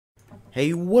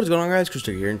Hey, what is going on, guys?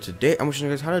 Christopher here, and today I'm showing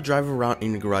you guys how to drive around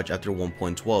in the garage after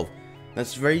 1.12.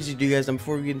 That's very easy to do, guys. And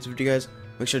before we get into the video, guys,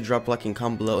 make sure to drop a like and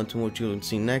comment below and tell me what you want to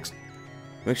see next.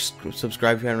 Make sure to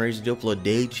subscribe if you haven't already. To upload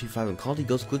daily G5 and quality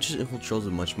ghosts, glitches, info trolls,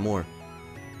 and much more.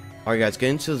 Alright, guys, get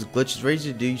into this glitch. It's very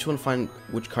easy to do. You just want to find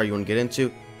which car you want to get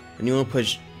into, and you want to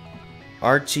push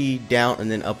RT down and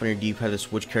then up on your D-pad to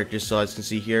switch characters. So as you can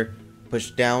see here,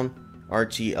 push down,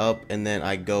 RT up, and then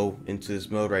I go into this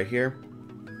mode right here.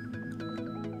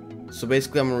 So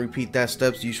basically, I'm gonna repeat that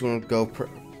steps. You just want to go.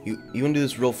 You want to do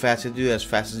this real fast. You do it as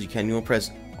fast as you can. You want to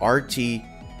press RT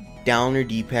down on your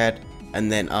D-pad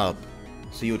and then up.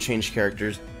 So you'll change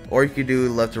characters, or you could do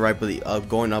left to right. But the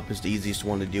going up is the easiest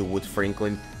one to deal with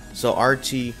Franklin. So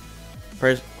RT,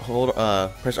 press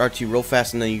RT real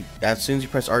fast, and then as soon as you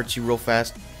press RT real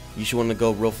fast, you should want to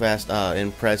go real fast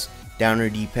and press down your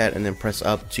D-pad and then press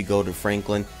up to go to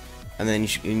Franklin. And then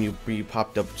you'll be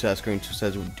popped up to that screen that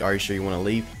says, "Are you sure you want to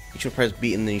leave?" You should press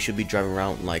B, and then you should be driving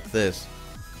around like this.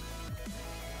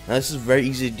 Now this is very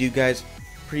easy to do, guys.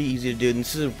 Pretty easy to do, and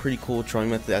this is a pretty cool trolling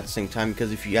method at the same time,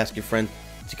 because if you ask your friend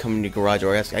to come in the garage,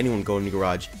 or ask anyone to go in the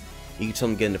garage, you can tell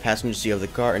them to get in the passenger seat of the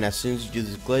car, and as soon as you do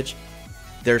this glitch,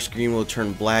 their screen will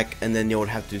turn black, and then they would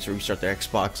have to restart their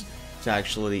Xbox to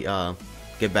actually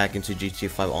get back into GTA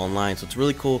 5 online. So it's a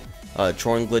really cool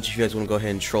trolling glitch. If you guys want to go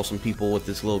ahead and troll some people with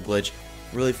this little glitch,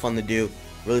 really fun to do.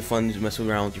 Really fun to mess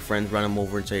around with your friends, run them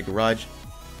over into your garage.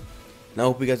 Now I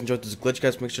hope you guys enjoyed this glitch,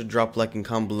 guys. Make sure to drop a like and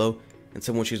comment below and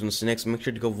tell me what you guys want to see next. Make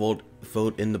sure to go vote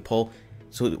in the poll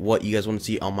so what you guys want to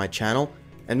see on my channel.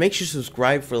 And make sure to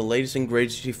subscribe for the latest and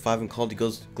greatest GTA 5 and quality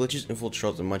ghosts, glitches, info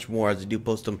trolls, and much more, as I do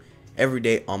post them every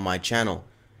day on my channel.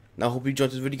 Now I hope you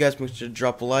enjoyed this video, guys. Make sure to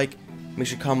drop a like. Make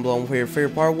sure to comment below what your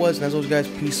favorite part was. And as always, guys,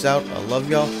 peace out. I love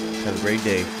y'all. Have a great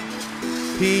day.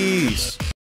 Peace.